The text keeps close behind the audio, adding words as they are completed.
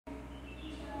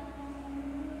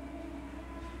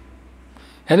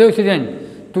Hello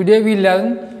student, today we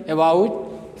learn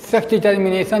about sex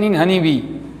determination in honeybee.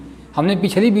 हमने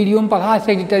पिछली video में पढ़ा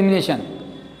सेक्स डिटर्मिनेशन,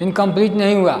 इनकम्प्लीट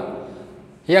नहीं हुआ।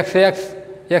 XX,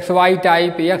 XY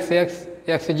type, XX,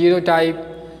 X0 type,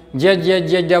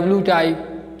 ZZ type,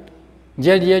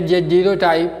 ZZ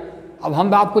type. अब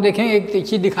हम आपको देखेंगे, एक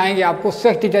चीज़ दिखाएंगे आपको,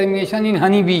 sex determination in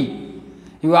honey bee.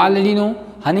 You already know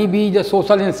honey bee is a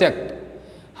social insect.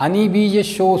 Honey bee is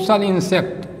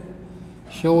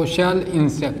a social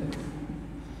insect.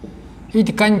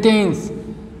 It contains,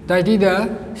 that is the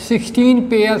 16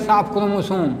 pairs of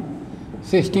chromosome.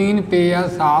 16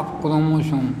 pairs of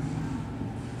chromosome.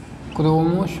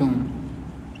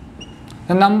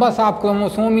 The numbers of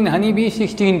chromosome in honeybee is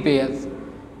 16 pairs.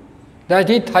 That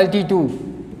is 32.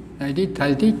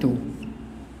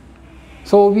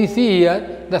 So we see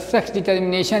here the sex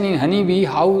determination in honeybee,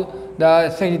 how the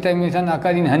sex determination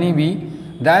occur in honeybee.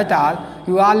 That are,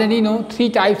 you already know, 3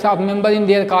 types of members in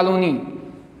their colony,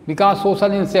 because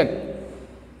social insect.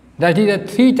 That is the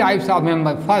 3 types of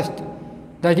members. First,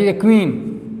 that is a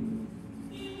queen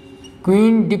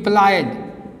diploid,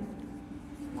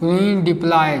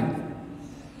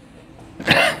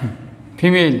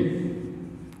 female.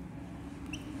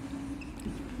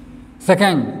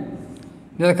 Second,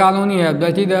 their colony have,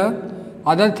 that is the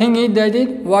other thing is, that is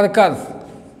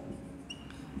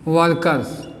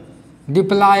workers,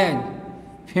 diploid,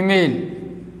 female.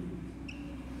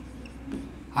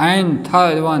 And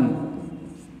third one,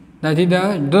 that is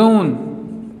the drone,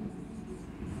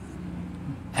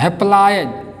 haploid,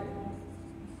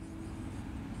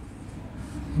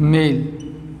 male.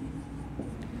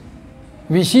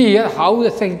 We see here how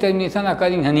the sex determination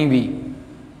occurs in honeybee.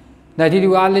 That is,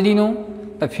 you already know,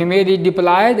 the female is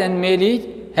diploid and male is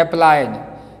haploid.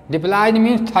 Diploid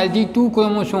means 32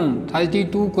 chromosome.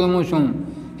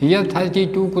 Here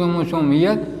 32 chromosome,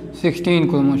 here 16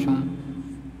 chromosome.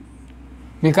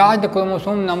 Because the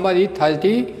chromosome number is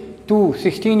 32,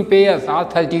 16 pairs are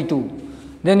 32.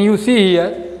 Then you see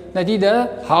here, that is the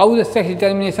how the sex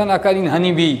determination occurs in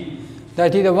honeybee.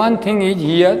 That is the one thing is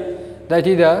here, that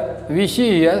is the, we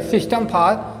see here, system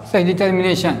for sex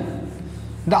determination.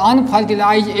 The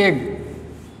unfertilized egg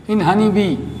in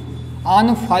honeybee,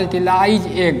 unfertilized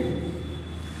egg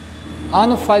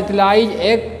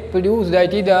produce,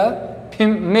 that is the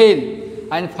male,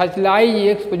 and fertilized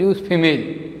eggs produce female.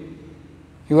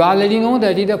 You already know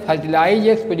that is the fertilized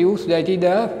eggs produce, that is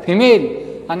the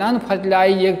female, and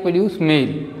unfertilized egg produce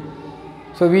male.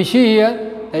 So we see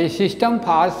here a system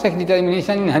for sex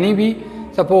determination in honeybee.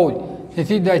 Suppose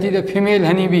this is, that is the female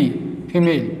honeybee,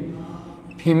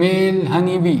 female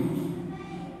honeybee.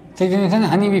 Sex determination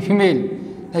honeybee female,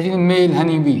 that is the male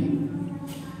honeybee.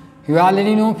 You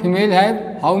already know female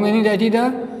have how many, that is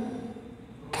the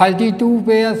 32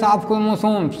 pairs of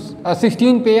chromosomes,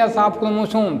 16 pairs of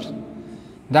chromosomes.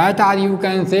 That are, you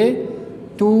can say,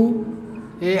 2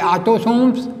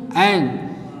 autosomes and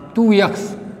 2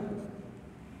 X.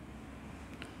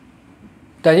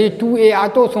 That is 2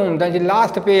 autosome, that is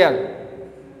last pair.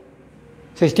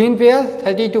 16 pairs,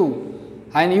 32.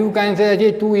 And you can say that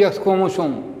is 2 X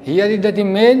chromosome. Here is that is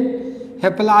male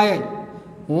haploid,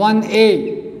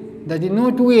 1A. That is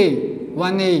no 2A,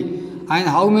 1A. And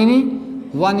how many?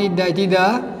 1 is, that is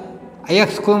the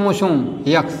X chromosome,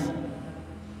 X.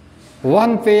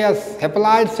 1 pair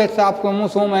haploid sets of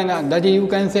chromosome, and that is, you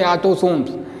can say, autosomes.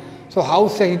 So how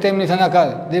sex determination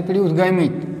occurs? They produce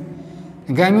gamete.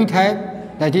 Gamete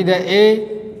have, that is the A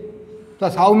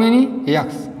plus how many?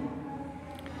 X.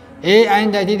 A,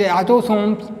 and that is the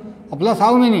autosomes plus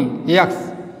how many? X.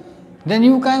 Then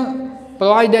you can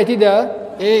provide, that is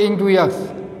the A into X.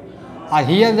 Or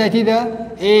here, that is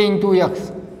the A into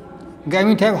X.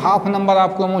 Gamete have half number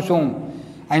of chromosome,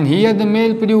 and here the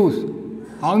male produce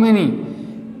how many?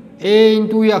 A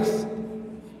into X,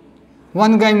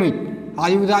 1 gamete. Or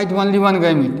you write only 1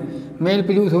 gamete. Male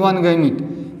produce 1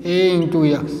 gamete, A into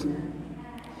X.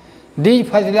 These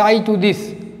fertilize to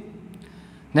this,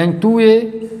 then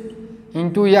 2A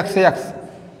into XX,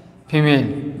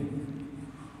 female.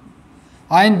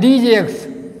 And these eggs,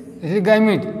 this is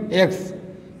gamete, X.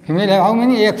 Female have how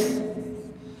many? X.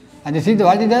 And this is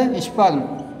what is the sperm,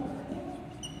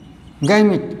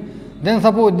 gamete. Then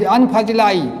suppose the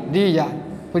unfertilized, these are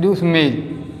produce male.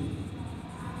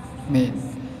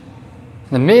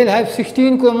 The male have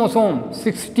 16 chromosomes,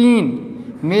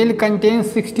 16. Male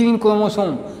contains 16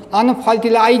 chromosomes.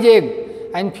 Unfertilized egg,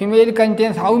 and female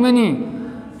contains how many?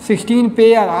 16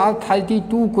 pair are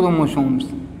 32 chromosomes.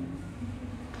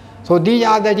 So these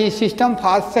are the system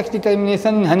for sex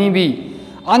determination in honeybee.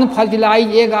 Unfertilized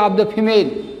egg of the female,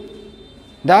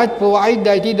 that provides,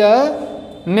 that is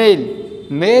the male.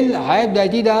 male have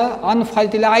that is the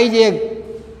unfertilized egg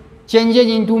changes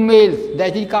into males,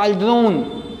 that is called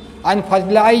drone.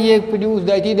 Unfertilized egg produce,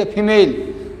 that is the female,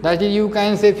 that is you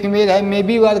can say female have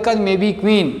maybe worker, maybe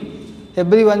queen.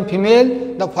 Everyone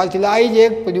female, the fertilized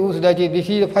egg produce, that is this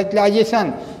is the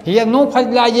fertilization. Here no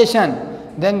fertilization,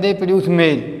 then they produce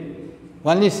male.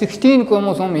 Only 16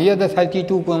 chromosomes, here the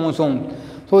 32 chromosomes.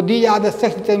 So these are the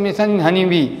sex determination in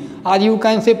honeybee, or you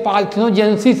can say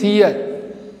parthenogenesis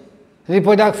here.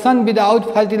 Reproduction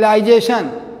without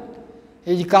fertilization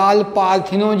is called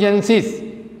parthenogenesis.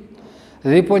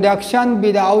 Reproduction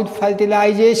without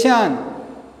fertilization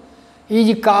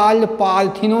is called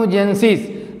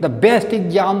parthenogenesis. The best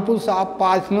examples of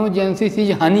parthenogenesis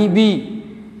is honeybee.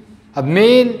 A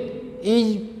male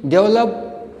is developed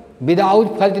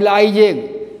without fertilize egg,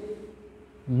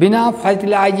 बिना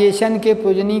fertilisation के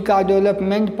progeny का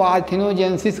development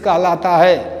parthenogenesis कहलाता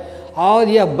है। और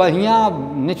यह बढ़िया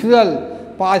natural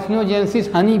parthenogenesis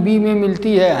honey bee में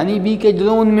मिलती है, हनी बी के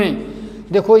ड्रोन में।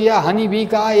 देखो यह हनी बी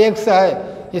का एग्स है,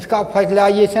 इसका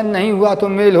फर्टिलाइजेशन नहीं हुआ तो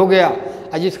मेल हो गया,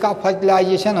 और जिसका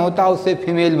फर्टिलाइजेशन होता है उससे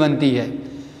फीमेल बनती है,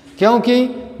 क्योंकि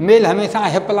मेल हमेशा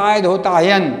हेप्लॉयड होता है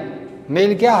एन।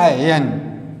 मेल क्या है एन,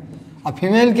 और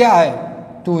फीमेल क्या है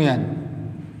 2n।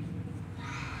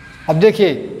 अब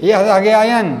देखिए यह रह गया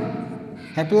n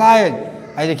हेप्लॉयड,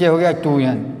 और देखिए हो गया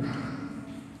 2n।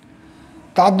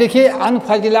 तो अब देखिए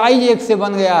अनफर्टिलाइज एग से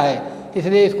बन गया है,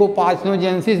 इसलिए इसको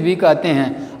पार्थेनोजेनेसिस भी कहते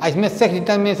हैं। और इसमें सेक्स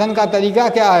डिटर्मिनेशन का तरीका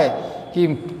क्या है कि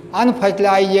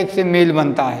अनफर्टिलाइज एग से मेल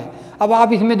बनता है। अब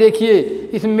आप इसमें देखिए,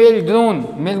 इस मेल ड्रोन,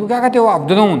 मेल को क्या कहते हो आप,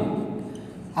 ड्रोन।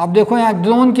 आप देखो यहाँ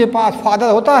ड्रोन के पास फादर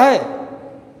होता है।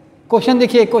 क्वेश्चन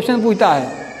देखिए, क्वेश्चन पूछता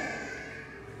है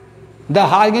the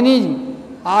organism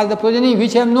or the progeny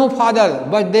which have no father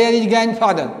but there is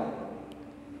grandfather।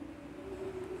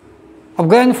 अब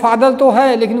ग्रैंडफादर तो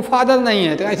है लेकिन फादर नहीं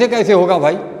है, तो ऐसे कैसे होगा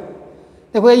भाई।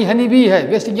 देखो यही हनी बी है,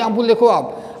 बेस्ट एग्जाम्पल देखो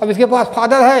आप। अब इसके पास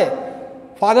फादर है,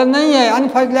 फादर नहीं है,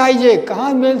 अनफर्टिलाइज है,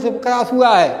 कहाँ मेल से क्रॉस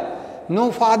हुआ है, no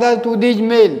father to this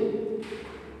mail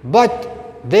but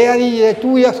there is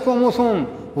 2x chromosome,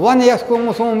 1x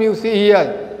chromosome you see here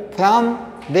from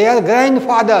there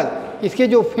grandfather. इसके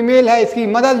जो फीमेल है, इसकी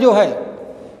मदर जो है,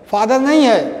 फादर नहीं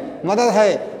है मदर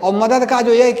है, और मदर का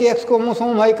जो एक एक्स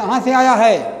क्रोमोसोम है कहाँ से आया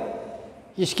है,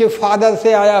 इसके फादर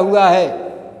से आया हुआ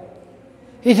है।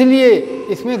 इसलिए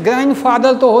इसमें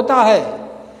ग्रैंडफादर तो होता है,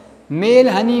 मेल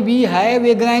हनी बी है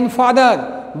वे grandfather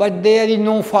but there is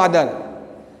no father.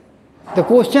 The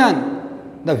question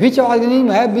the which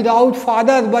organism है without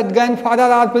father but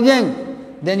grandfather are present,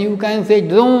 then you can say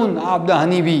drone of the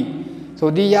honey bee. So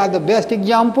these are the best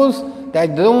examples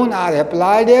that drone are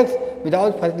haploid eggs,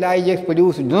 without fertilized eggs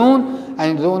produce drone,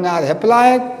 and drone are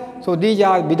haploid. So these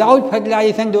are without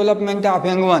fertilization development of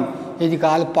young one is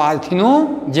called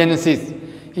parthenogenesis।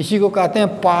 इसी को कहते हैं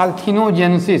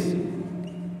parthenogenesis,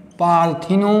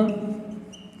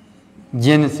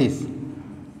 parthenogenesis.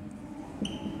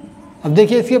 अब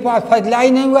देखिए इसके पास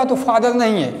fertilise नहीं हुआ तो फादर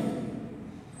नहीं है,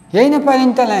 यही ना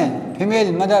पेरेंटल है,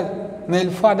 फीमेल मदर मेल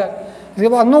फादर। इसके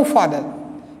पास no father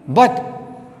but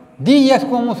the x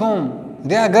chromosome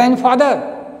they are grandfather.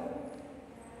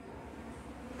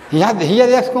 Here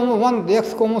x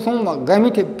chromosome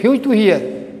gamete fuse to here,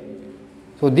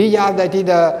 so these are that is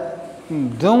the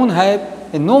drone have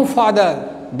no father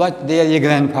but they R A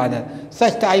grandfather.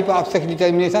 Such type of sex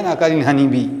determination occur in honey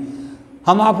bee.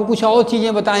 हम आपको कुछ और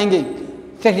चीज़ें बताएंगे।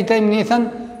 Sex determination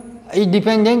is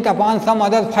dependent upon some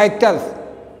other factors.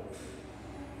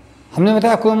 हमने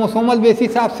बताया chromosomal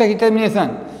basis of sex determination,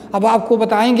 अब आपको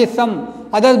बताएंगे some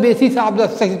other basis of the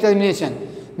sex determination.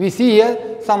 We see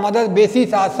here some other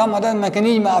basis और some other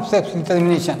mechanism of sex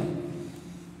determination.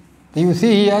 You see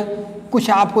here कुछ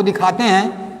आपको दिखाते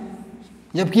हैं,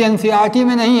 जबकि एनसीईआरटी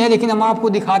में नहीं है, लेकिन हम आपको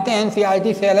दिखाते हैं।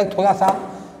 एनसीईआरटी से अलग थोड़ा सा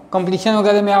कंपटीशन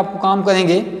वगैरह में आपको काम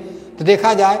करेंगे तो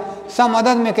देखा जाए some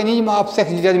other mechanism of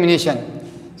sex determination,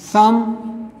 some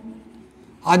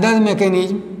other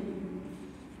mechanism,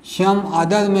 some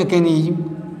other mechanism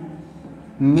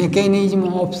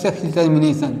of sex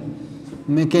determination,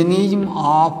 mechanism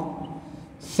of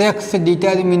sex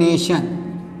determination,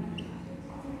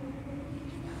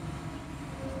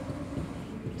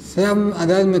 some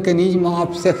other mechanism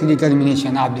of sex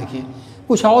determination। आप देखिए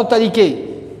कुछ और तरीके,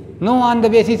 know on the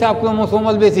basis of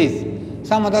chromosomal basis,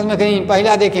 some other mechanism.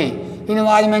 पहला देखें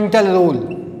environmental role,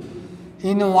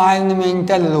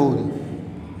 environmental role,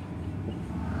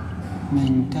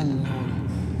 mental role,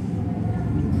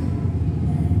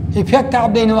 effect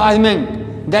of the environment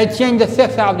that change the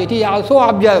sex of it is also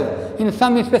observed in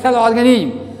some special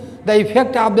organism। The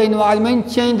effect of the environment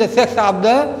change the sex of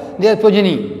their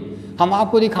progeny। हम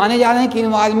आपको दिखाने जा रहे हैं कि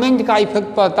environment का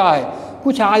effect पड़ता है।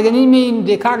 कुछ ऑर्गेनिज्म में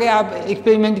देखा गया आप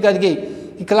एक्सपेरिमेंट करके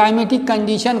कि क्लाइमेटिक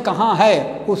कंडीशन कहाँ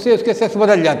है उससे उसके सेक्स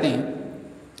बदल जाते हैं।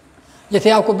 जैसे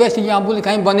आपको बेस्ट एग्जाम्पल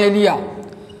दिखाएं बोनेलिया।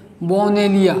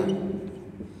 बोनेलिया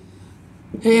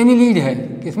एनिलीड है,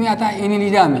 किसमें आता है?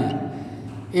 एनिलीडा में।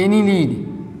 एनिलीड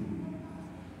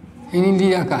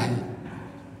एनिलीडा का है,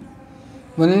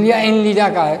 बोनेलिया एनिलीडा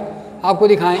का है। आपको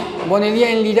दिखाएं बोनेलिया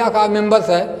एनिलीडा का मेंबर्स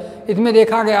है। इसमें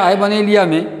देखा गया है बोनेलिया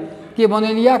में कि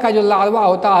बोनेलिया का जो लार्वा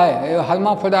होता है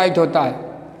हर्माफ्रोडाइट होता है।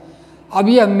 अब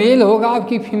यह मेल होगा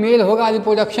कि फीमेल होगा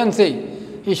रिप्रोडक्शन से,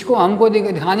 इसको हमको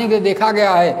दिखाने के लिए देखा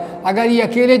गया है। अगर ये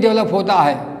अकेले डेवलप होता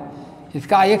है,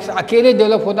 इसका एक अकेले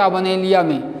डेवलप होता है बोनेलिया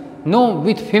में, नो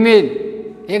विथ फीमेल,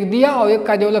 एक दिया और एक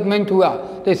का डेवलपमेंट हुआ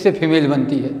तो इससे फीमेल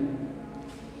बनती है।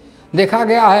 देखा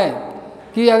गया है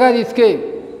कि अगर इसके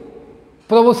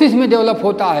प्रोबोसिस में डेवलप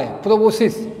होता है,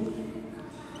 प्रोबोसिस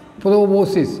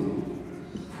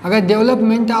अगर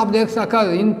डेवलपमेंट आप देख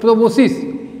सकर इन प्रोबोसिस,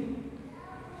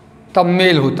 तब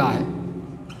मेल होता है।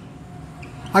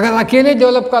 अगर अकेले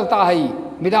डेवलप करता है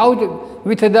विदाउट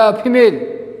विथ द फीमेल,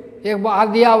 एक बाहर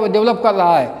दिया डेवलप कर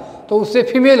रहा है तो उससे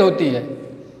फीमेल होती है।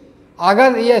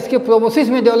 अगर ये इसके प्रोबोसिस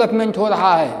में डेवलपमेंट हो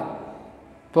रहा है,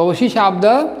 प्रोबोसिस ऑफ द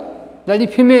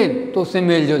फीमेल, तो उससे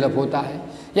मेल डेवलप होता है।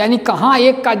 यानी कहाँ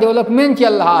एक का डेवलपमेंट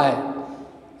चल रहा है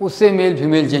उससे मेल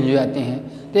फीमेल चेंज हो जाते हैं।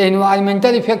 तो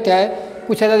एनवायरमेंटल इफेक्ट है।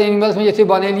 कुछ अदर एनिमल्स में जैसे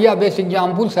बोनेलिया बेस्ट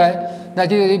एग्जाम्पल्स है,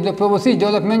 that is the proboscis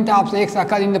development of x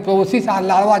occur in the proboscis और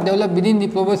larva develop with in the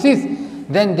proboscis,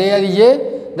 then there is a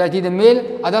that is the mail,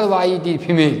 otherwise it is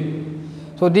female.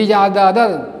 So these are the other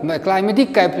climatic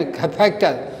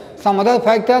factor. Some other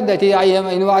factor that is I am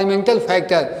environmental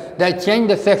factor that change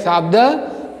the sex of the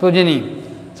progeny.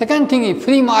 Second thing is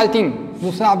free malting.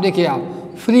 दूसरा आप देखिए आप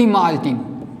free malting.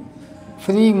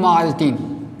 Free malting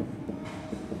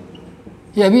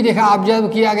यह भी देखा observe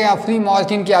किया गया। Free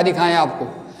malting क्या दिखाएं आपको?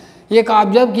 एक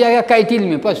ऑब्जर्व किया गया कैटिल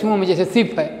में, पशुओं में, जैसे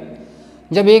सिप है।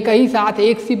 जब एक ही साथ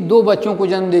एक सिप दो बच्चों को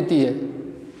जन्म देती है,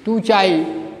 2 child,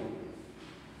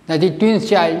 that is twins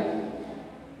child,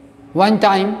 one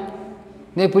time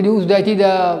they produce that is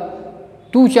the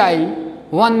 2 child,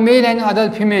 one male and other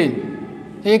female,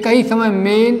 एक ही समय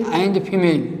male and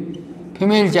female,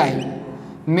 female child,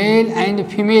 male and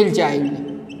female child.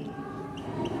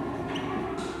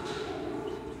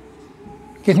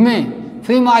 किसमें?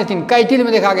 फ्री मार्टिन कैटिल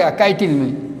में देखा गया। कैटिल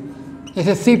में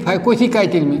जैसे सिप है, कोई सी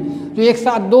कैटिल में जो एक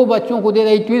साथ 2 बच्चों को दे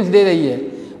रही, ट्विंस दे रही है,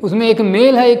 उसमें एक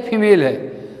मेल है एक फीमेल है।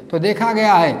 तो देखा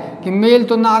गया है कि मेल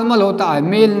तो नॉर्मल होता है,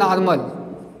 मेल नॉर्मल,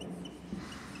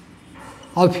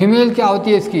 और फीमेल क्या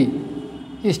होती है इसकी?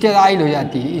 स्टेराइल हो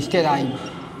जाती है, स्टेराइल।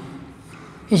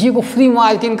 इसी को फ्री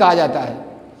मार्टिन कहा जाता है।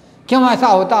 क्यों ऐसा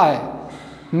होता है?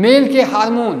 मेल के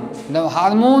hormone, the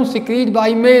hormone secrete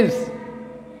by males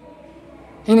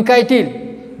in कैटिल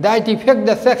that effect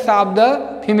the sex of the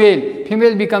female,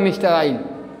 female become sterile.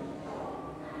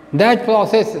 That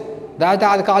process that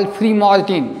are called free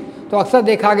Martin. तो अक्सर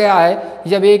देखा गया है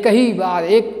जब एक ही बार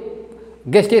एक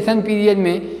गेस्टेशन पीरियड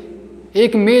में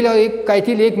एक मेल और एक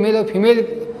कैटिल, एक मेल और फीमेल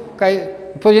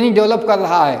प्रोजेनी डेवलप कर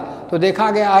रहा है, तो देखा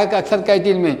गया है कि अक्सर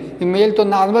कैटिल में कि मेल तो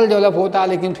नॉर्मल डेवलप होता है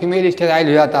लेकिन फीमेल स्टेराइल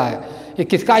हो जाता है। ये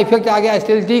किसका इफेक्ट आ गया?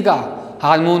 स्टेरिलिटी का,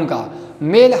 हार्मोन का।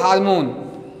 Male hormone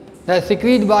that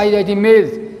secrete by that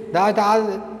males that are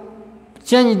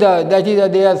change that is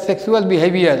their sexual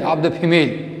behaviour of the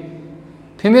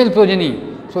female progeny.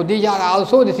 So these are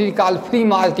also, this is called free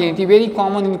martin. It is very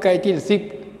common in cattle, sheep,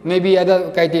 maybe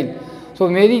other cattle. So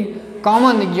very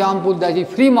common example that is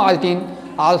free martin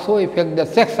also affect the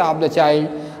sex of the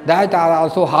child. That are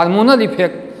also hormonal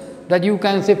effect. That you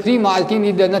can say free martin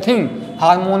is nothing,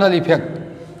 hormonal effect.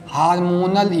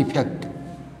 Hormonal effect.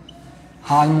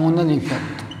 Hormonal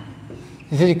effect.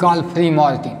 This is called free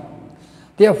martin.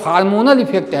 तो यह hormonal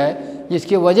effect है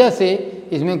जिसकी वजह से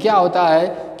इसमें क्या होता है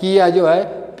कि यह जो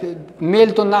है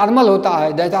मेल तो नॉर्मल होता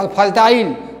है, दैट आर फर्टाइल,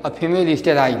 और फीमेल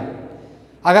स्टेराइल।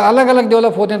 अगर अलग अलग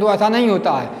डेवलप होते हैं तो ऐसा नहीं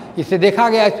होता है। इससे देखा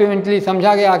गया, एक्सपेरिमेंटली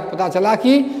समझा गया, पता चला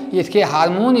कि इसके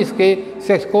हार्मोन इसके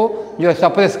सेक्स को जो है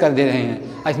सप्रेस कर दे रहे हैं,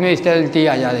 इसमें स्टेरिलिटी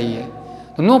आ जा रही है।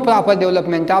 तो no proper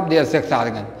development of their sex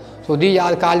organ, so these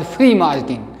are called free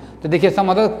Martin. तो देखिए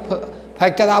सम अदर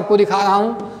फैक्टर आपको दिखा रहा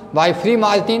हूँ। By free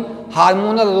Martin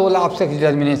hormonal role of sex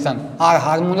determination और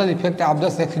hormonal effect of the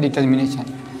sex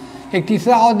determination. एक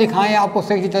तीसरा और दिखाएं आपको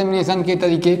सेक्स डिटर्मिनेशन के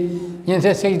तरीके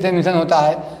जिनसे सेक्स डिटर्मिनेशन होता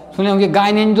है। सुने होंगे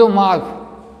गाइनेंड्रोमार्फ,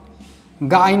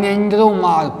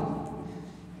 गाइनेंड्रोमार्फ,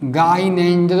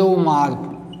 गाइनेंड्रोमार्फ,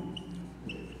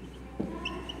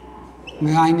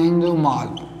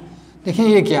 गाइनेंड्रोमार्फ। देखिए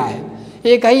ये क्या है?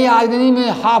 एक ही ऑर्गेनिज्म में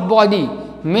half body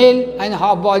male and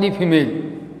half body female.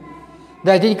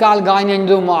 That is called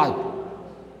गाइनेंडोमॉर्फ।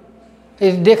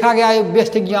 इस देखा गया है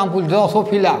best example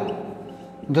Drosophila,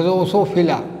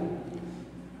 Drosophila,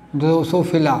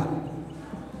 Drosophila.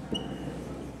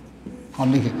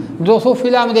 हम देखिए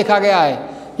ड्रोसोफिला में देखा गया है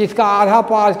कि इसका आधा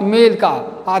पार्ट मेल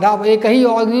का, आधा एक ही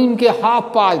ऑर्गेनिज्म के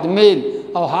हाफ पार्ट मेल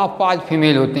और हाफ पार्ट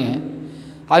फीमेल होते हैं,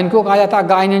 और इनको कहा जाता है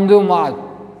गाइनेंडोमॉर्फ।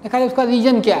 देखा जाए उसका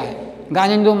रीजन क्या है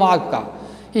गाइनेंडोमॉर्फ का।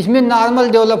 इसमें नॉर्मल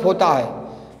डेवलप होता है,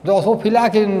 ड्रोसोफिला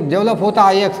के डेवलप होता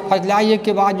है एक फर्टिलाइज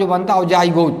के बाद जो बनता है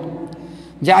जाइगोट।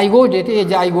 जाइगोट ये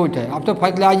जाइगोट है। अब तो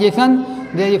fertilisation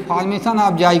there is formation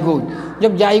of zygote.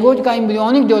 जब जाइगोट का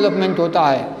एम्ब्रियोनिक डेवलपमेंट होता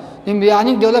है,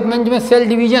 एम्ब्रियोनिक डेवलपमेंट में सेल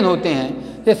डिवीजन होते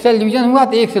हैं। जब सेल डिवीजन हुआ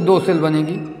तो 1 से 2 सेल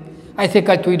बनेगी, ऐसे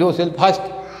कट हुई 2 सेल। फर्स्ट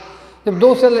जब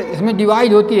 2 सेल इसमें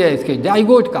डिवाइड होती है इसके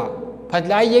जाइगोट का,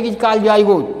 फर्टिलाइज एक काल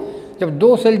जाइगोट, जब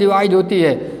 2 सेल डिवाइड होती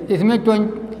है इसमें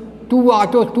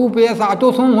 2 पेयर्स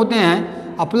ऑटोसोम होते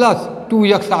हैं और प्लस 2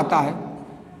 यक्स आता है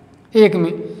एक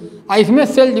में। और इसमें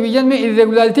सेल डिवीजन में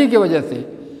इरेगुलरिटी की वजह से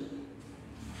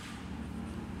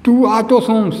 2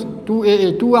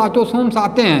 ऑटोसोम्स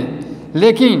आते हैं,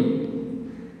 लेकिन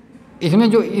इसमें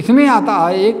जो इसमें आता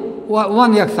है एक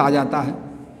 1 यक्स आ जाता है,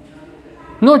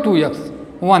 no 2 x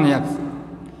 1 x.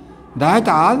 That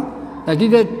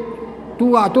is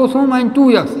 2 autosome and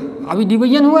 2 x. अभी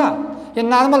डिवीजन हुआ, ये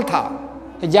नॉर्मल था,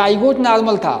 जाइगोट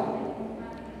नॉर्मल था,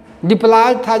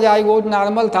 डिप्लॉयड था, जाइगोट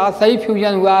नॉर्मल था, सही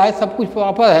फ्यूजन हुआ है, सब कुछ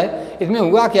प्रॉपर है। इसमें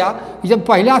हुआ क्या, जब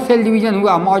पहला सेल डिवीजन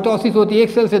हुआ, माइटोसिस होती है 1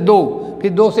 सेल से 2,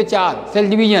 फिर 2 से 4 cell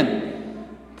division,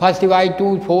 first divide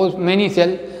 2 4 many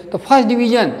cell, तो फर्स्ट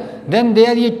डिवीजन देन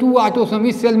देयर ये 2 ऑटोसोम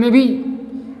इस सेल में भी,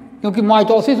 क्योंकि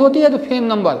माइटोसिस होती है तो सेम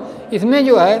नंबर। इसमें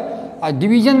जो है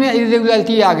डिवीजन में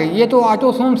इरेगुलरिटी आ गई, ये तो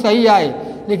ऑटोसोम सही आए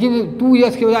लेकिन 2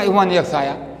 यक्स की बजाय 1 यक्स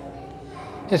आया।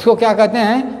 इसको क्या कहते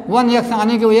हैं, 1 यक्स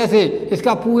आने की वजह से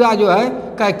इसका पूरा जो है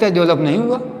कैरेक्टर डेवलप नहीं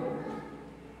हुआ।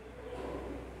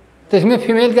 तो इसमें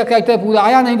फीमेल का कैरेक्टर पूरा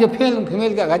आया नहीं, जब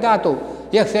फीमेल का घटा तो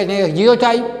यक्स जीरो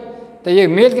टाइप, तो ये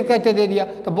मेल का कैरेक्टर दे दिया।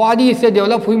 तो बॉडी इससे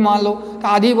डेवलप हुई मान लो, तो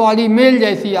आधी बॉडी मेल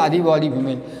जैसी, आधी बॉडी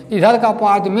फीमेल, इधर का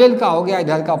पार्ट मेल का हो गया,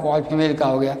 इधर का पार्ट फीमेल का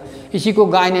हो गया। इसी को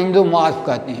गाइनेंडोमॉर्फ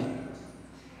कहते हैं,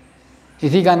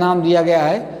 इसी का नाम दिया गया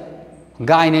है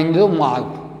गाइनेंडोमॉर्फ।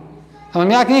 समझ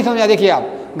में आ कि नहीं समझा? देखिए आप,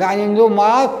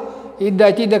 गाइनेंडोमॉर्फ is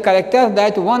that is the character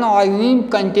that one organism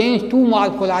contains 2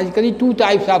 morphologically 2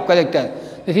 types of character.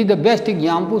 This is the best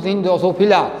examples in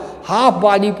Drosophila, half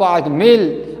body part male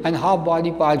and half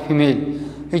body part female.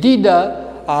 It is the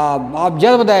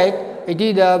observe that it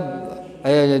is the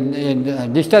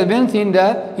disturbance in the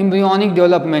embryonic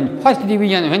development. First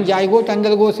division, when zygote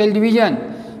undergoes cell division,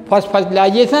 first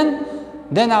fertilization,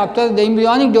 then after the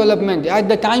embryonic development, at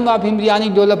the time of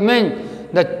embryonic development,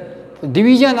 the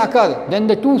division occurs, then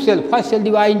the 2 cell, first cell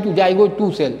divide into zygote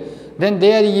 2 cell, then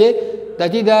there is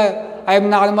that is the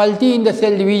abnormality in the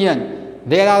cell division.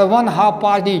 There are 1 half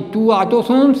party, 2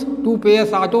 autosomes, 2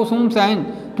 pairs autosomes and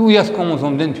 2 X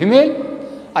chromosomes. Then female,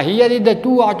 here is the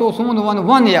 2 autosomes,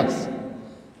 1 X.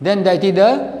 Then that is the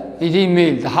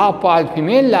male, the half part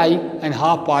female like and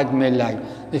half part male like.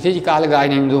 This is called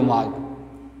gynecomastia.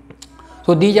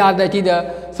 So these are that is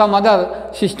some other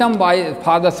system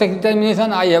for the sex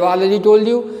determination. I have already told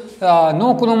you.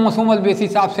 No chromosomal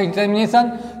basis of sex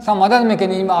determination, some other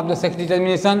mechanism of the sex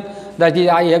determination, that is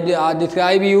I have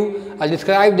described you. I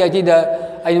described that is the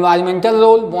environmental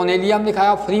role, bonelium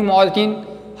दिखाया, free Morton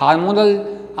hormonal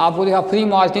आपको दिखा, free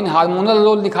Morton hormonal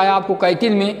role दिखाया आपको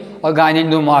कैटिल में, और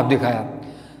गाइनेंडोमॉर्फ दिखाया।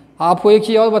 आपको एक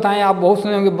चीज़ और बताएं, आप बहुत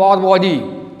सुने होंगे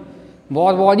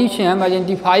बॉर बॉडी से हम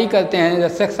आइडेंटिफाई करते हैं the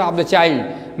sex of the child,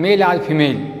 mail और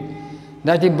female.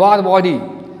 That is बॉर body,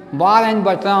 bar and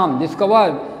Bertram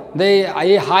discover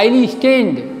a highly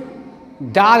stained,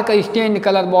 dark stained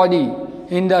color body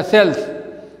in the cells,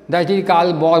 that is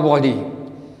called Bohr body.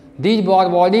 This Bohr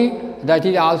body that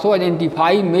is also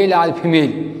identify male or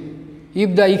female.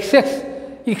 If the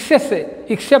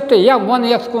except one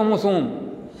X chromosome,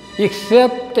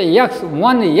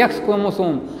 one X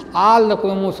chromosome, all the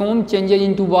chromosome changes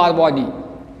into Bohr body.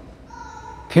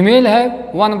 Female have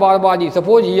 1 Bohr body.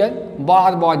 Suppose here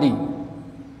Bohr body.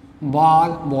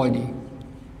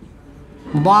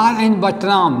 Bohr and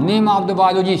Bartram, name of the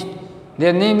biologist,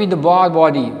 their name is the Bohr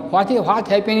body. What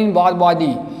happened in Bohr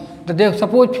body? That they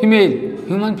suppose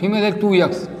human female has 2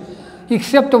 X,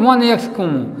 except 1 X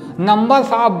chromosome. Numbers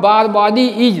of Bohr body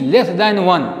is less than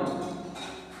 1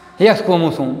 X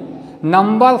chromosome.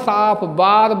 Numbers of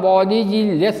Bohr body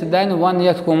is less than 1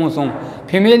 X chromosome.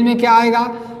 Female में क्या आएगा,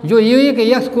 जो ये एक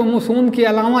X chromosome के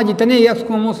अलावा जितने X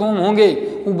chromosome होंगे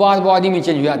वो Bohr बॉडी में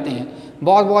चले जाते हैं।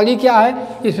 बॉर बॉडी क्या है,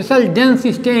 स्पेशल डेंस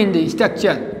स्टेन्ड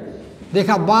स्ट्रक्चर।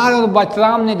 देखा बार और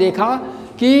बर्ट्राम ने देखा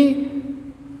कि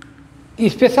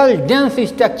special dense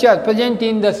structure present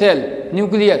in the cell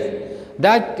nucleus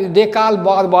that they call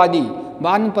bar body।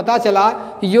 बाद में पता चला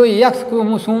कि जो एक्स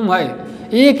क्रोमोसोम है,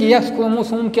 एक एक्स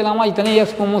क्रोमोसोम के अलावा इतने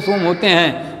एक्स क्रोमोसोम होते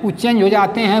हैं वो चेंज हो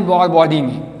जाते हैं बार बॉडी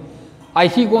में।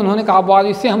 ऐसी को उन्होंने कहा बार।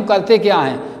 इससे हम करते क्या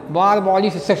हैं, बार बॉडी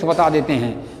से सेक्स बता देते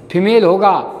हैं। फीमेल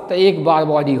होगा तो एक बार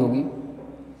बॉडी होगी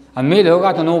और मेल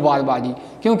होगा तो 9 बार बॉडी,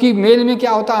 क्योंकि मेल में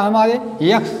क्या होता है हमारे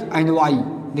एक्स एंड वाई।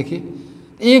 देखिए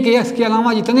एक एक्स के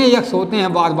अलावा जितने एक्स होते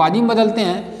हैं बार बॉडी में बदलते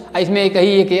हैं, इसमें एक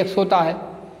ही एक एक्स होता है।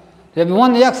 जब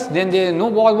 1 x then they know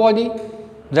bar body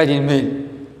that is male.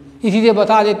 इसीलिए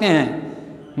बता देते हैं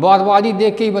बार बॉडी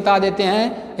देख के ही बता देते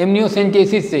हैं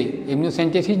इम्यूनोसेंटेसिस से,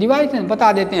 इम्यूनोसेंटेसिस डिवाइस में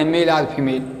बता देते हैं मेल और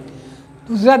फीमेल।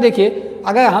 दूसरा देखिए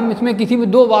अगर हम इसमें किसी में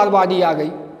 2 बार बॉडी आ गई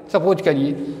सपोज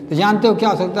करिए, तो जानते हो क्या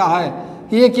हो सकता है,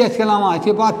 एक एक्स के अलावा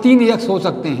इसके पास 3 एक्स हो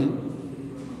सकते हैं,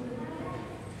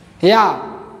 या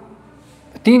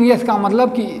 3 एक्स का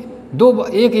मतलब कि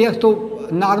एक एक्स तो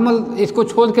नॉर्मल, इसको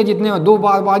छोड़ के जितने में 2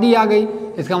 बार बॉडी आ गई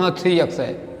इसका मतलब 3 एक्स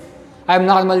है। अब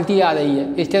नॉर्मलिटी आ रही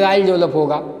है, स्टेराइल डेवलप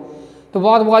होगा। तो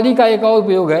बार बॉडी का एक और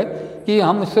उपयोग है कि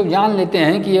हम इससे जान लेते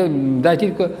हैं कि ये that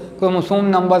is chromosome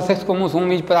number 6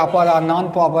 chromosome is proper और non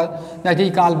proper, that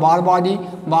is called bar body.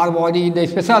 Bar body is the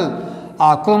special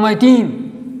chromatin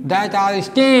that are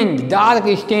stained, dark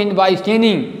stained by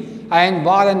staining, and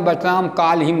Bar and Bertram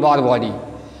call him bar body.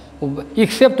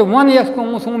 Except 1 X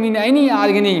chromosome in any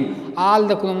organism, all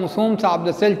the chromosomes of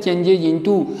the cell changes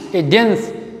into a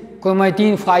dense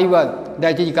chromatin fiber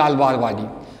that is called bar body.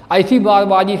 ऐसी बार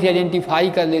body से identify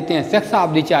कर लेते हैं sex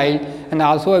of the child and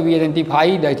also we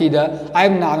identify that is the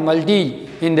abnormality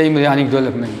in the embryonic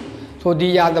development. So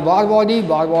these are the bar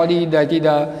body that is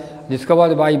the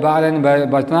discovered by Bar and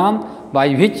Bertram, by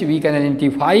which we can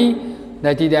identify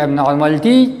that is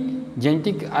abnormality,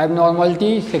 genetic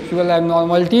abnormality, sexual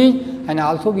abnormality, and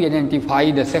also we identify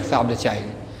the sex of the child.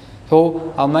 तो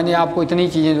अब मैंने आपको इतनी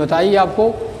चीज़ें बताई आपको।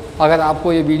 अगर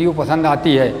आपको ये वीडियो पसंद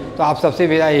आती है तो आप सबसे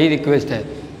मेरा यही रिक्वेस्ट है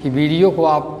कि वीडियो को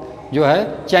आप जो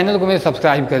है चैनल को मेरे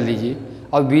सब्सक्राइब कर लीजिए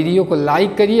और वीडियो को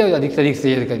लाइक करिए और अधिक से अधिक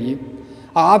शेयर करिए।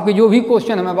 आपके जो भी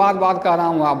क्वेश्चन है मैं बार बार कह रहा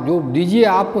हूँ, आप जो दीजिए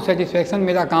आपको सेटिस्फेक्शन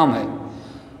मेरा काम है,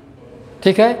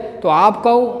 ठीक है। तो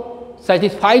आपको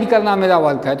सेटिस्फाइड करना मेरा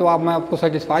वर्क है, तो आप मैं आपको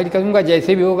सेटिस्फाइड करूँगा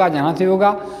जैसे भी होगा जहाँ से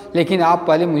होगा, लेकिन आप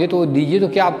पहले मुझे तो दीजिए तो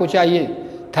क्या आपको चाहिए।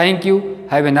 Thank you,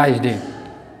 have a nice day.